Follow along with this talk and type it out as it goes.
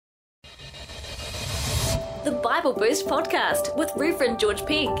the Bible Boost podcast with Reverend George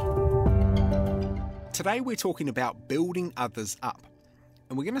Pink. Today we're talking about building others up.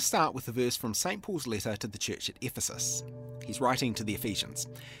 And we're going to start with a verse from St. Paul's letter to the church at Ephesus. He's writing to the Ephesians.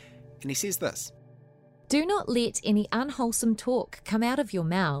 And he says this: Do not let any unwholesome talk come out of your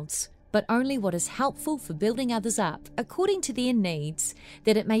mouths, but only what is helpful for building others up according to their needs,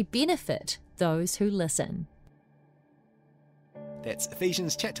 that it may benefit those who listen. That's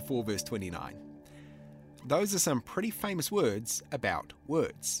Ephesians chapter 4, verse 29. Those are some pretty famous words about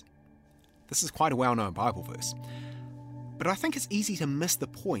words. This is quite a well-known Bible verse. But I think it's easy to miss the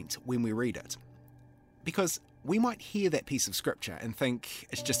point when we read it. Because we might hear that piece of scripture and think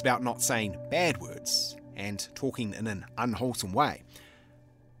it's just about not saying bad words and talking in an unwholesome way.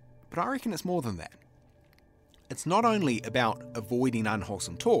 But I reckon it's more than that. It's not only about avoiding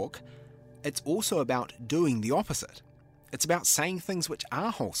unwholesome talk, it's also about doing the opposite. It's about saying things which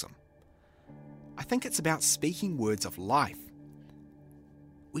are wholesome. I think it's about speaking words of life.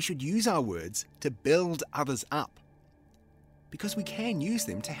 We should use our words to build others up, because we can use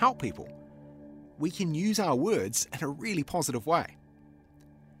them to help people. We can use our words in a really positive way.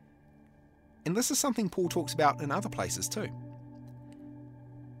 And this is something Paul talks about in other places too.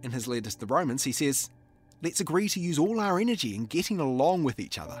 In his letter to the Romans, he says, let's agree to use all our energy in getting along with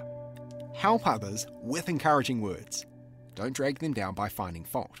each other. Help others with encouraging words. Don't drag them down by finding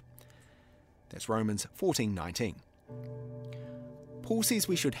fault. That's Romans 14:19. Paul says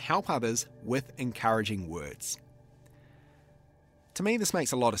we should help others with encouraging words. To me, this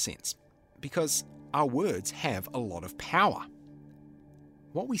makes a lot of sense, because our words have a lot of power.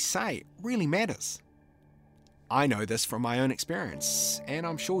 What we say really matters. I know this from my own experience, and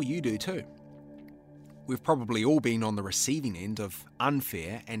I'm sure you do too. We've probably all been on the receiving end of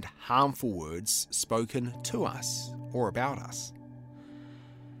unfair and harmful words spoken to us or about us.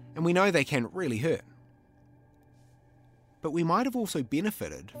 And we know they can really hurt. But we might have also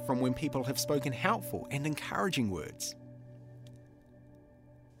benefited from when people have spoken helpful and encouraging words.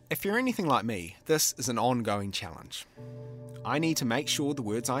 If you're anything like me, this is an ongoing challenge. I need to make sure the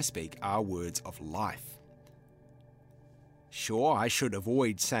words I speak are words of life. Sure, I should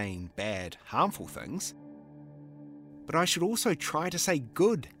avoid saying bad, harmful things, but I should also try to say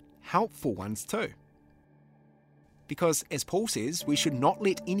good, helpful ones too. Because, as Paul says, we should not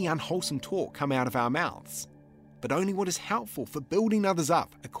let any unwholesome talk come out of our mouths, but only what is helpful for building others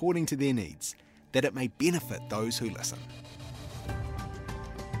up according to their needs, that it may benefit those who listen.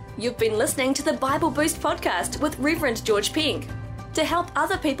 You've been listening to the Bible Boost podcast with Reverend George Pink. To help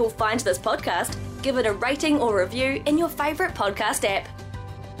other people find this podcast, give it a rating or review in your favourite podcast app.